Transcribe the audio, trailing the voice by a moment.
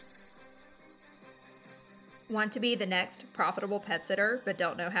Want to be the next profitable pet sitter but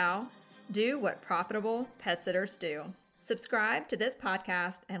don't know how? Do what profitable pet sitters do. Subscribe to this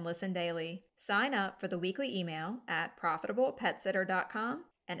podcast and listen daily. Sign up for the weekly email at profitablepetsitter.com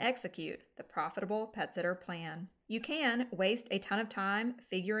and execute the Profitable Pet Sitter Plan. You can waste a ton of time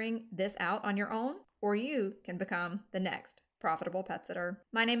figuring this out on your own, or you can become the next profitable pet sitter.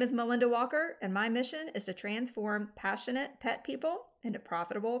 My name is Melinda Walker, and my mission is to transform passionate pet people into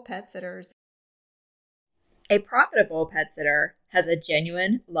profitable pet sitters. A profitable pet sitter has a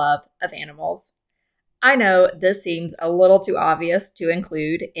genuine love of animals. I know this seems a little too obvious to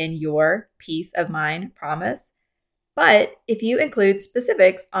include in your peace of mind promise, but if you include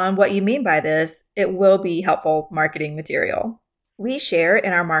specifics on what you mean by this, it will be helpful marketing material. We share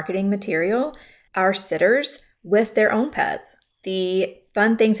in our marketing material our sitters with their own pets, the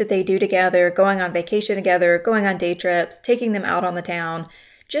fun things that they do together, going on vacation together, going on day trips, taking them out on the town,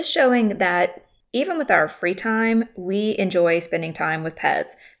 just showing that even with our free time, we enjoy spending time with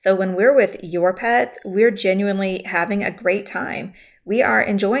pets. So when we're with your pets, we're genuinely having a great time. We are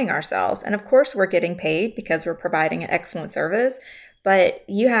enjoying ourselves. And of course, we're getting paid because we're providing an excellent service. But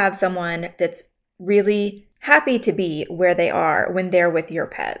you have someone that's really happy to be where they are when they're with your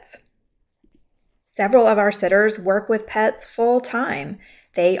pets. Several of our sitters work with pets full time.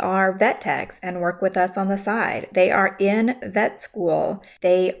 They are vet techs and work with us on the side. They are in vet school.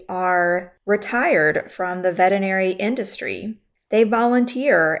 They are retired from the veterinary industry. They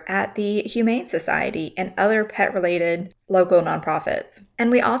volunteer at the Humane Society and other pet-related local nonprofits.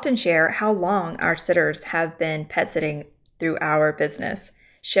 And we often share how long our sitters have been pet sitting through our business,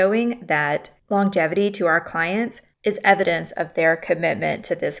 showing that longevity to our clients is evidence of their commitment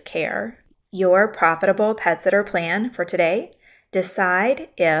to this care. Your profitable pet sitter plan for today: decide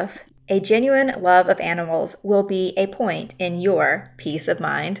if a genuine love of animals will be a point in your peace of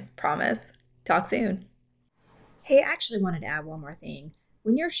mind promise. Talk soon. Hey, I actually wanted to add one more thing.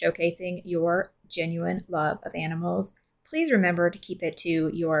 When you're showcasing your genuine love of animals, please remember to keep it to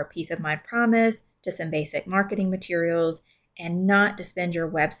your peace of mind promise, to some basic marketing materials, and not to spend your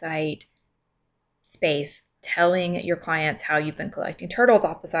website space telling your clients how you've been collecting turtles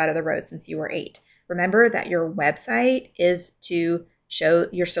off the side of the road since you were 8. Remember that your website is to show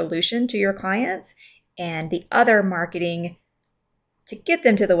your solution to your clients, and the other marketing to get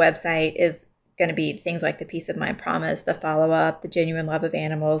them to the website is going to be things like the peace of mind promise, the follow-up, the genuine love of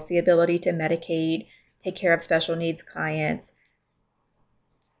animals, the ability to medicate, take care of special needs clients.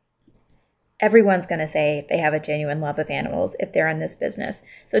 Everyone's going to say they have a genuine love of animals if they're in this business.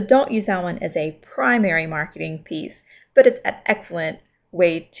 So don't use that one as a primary marketing piece, but it's an excellent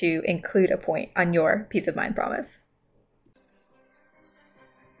way to include a point on your peace of mind promise.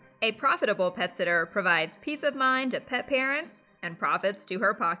 A profitable pet sitter provides peace of mind to pet parents and profits to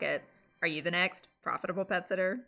her pockets. Are you the next profitable pet sitter?